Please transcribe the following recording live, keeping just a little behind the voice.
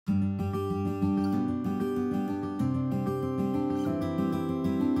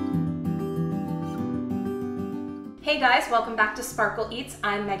Hey guys, welcome back to Sparkle Eats.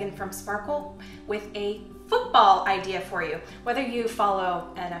 I'm Megan from Sparkle with a football idea for you. Whether you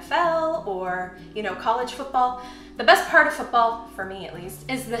follow NFL or, college football, the best part of football, for me at least,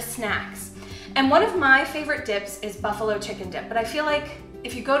 is the snacks. And one of my favorite dips is buffalo chicken dip, but I feel like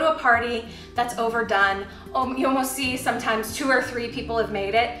if you go to a party that's overdone, you almost see sometimes 2 or 3 people have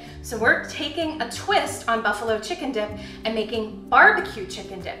made it. So we're taking a twist on buffalo chicken dip and making barbecue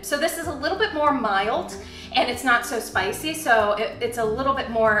chicken dip. So this is a little bit more mild and it's not so spicy, so it's a little bit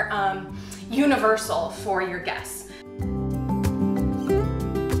more universal for your guests.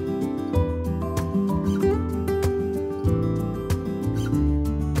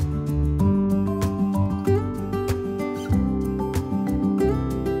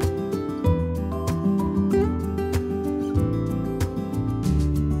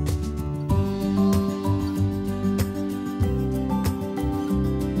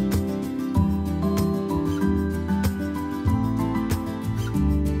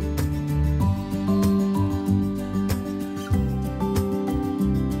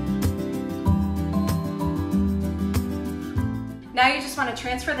 Now you just want to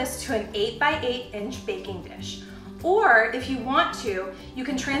transfer this to an 8 by 8 inch baking dish. Or if you want to, you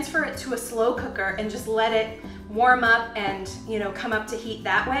can transfer it to a slow cooker and just let it warm up and come up to heat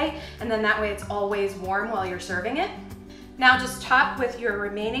that way. And then that way it's always warm while you're serving it. Now just top with your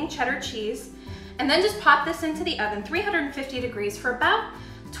remaining cheddar cheese and then just pop this into the oven, 350 degrees for about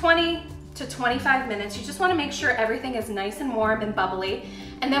 20 to 25 minutes. You just want to make sure everything is nice and warm and bubbly.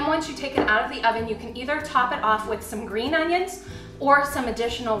 And then once you take it out of the oven, you can either top it off with some green onions or some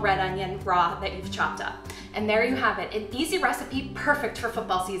additional red onion raw that you've chopped up. And there you have it, an easy recipe perfect for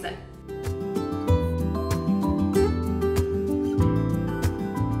football season.